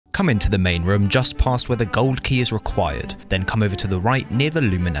come into the main room just past where the gold key is required, then come over to the right near the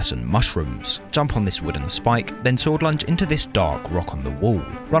luminescent mushrooms. Jump on this wooden spike, then sword lunge into this dark rock on the wall.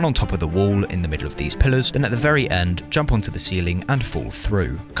 Run on top of the wall in the middle of these pillars, then at the very end, jump onto the ceiling and fall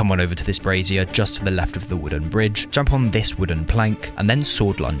through. Come on over to this brazier just to the left of the wooden bridge, jump on this wooden plank, and then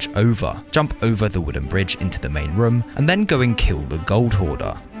sword lunge over. Jump over the wooden bridge into the main room, and then go and kill the gold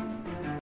hoarder.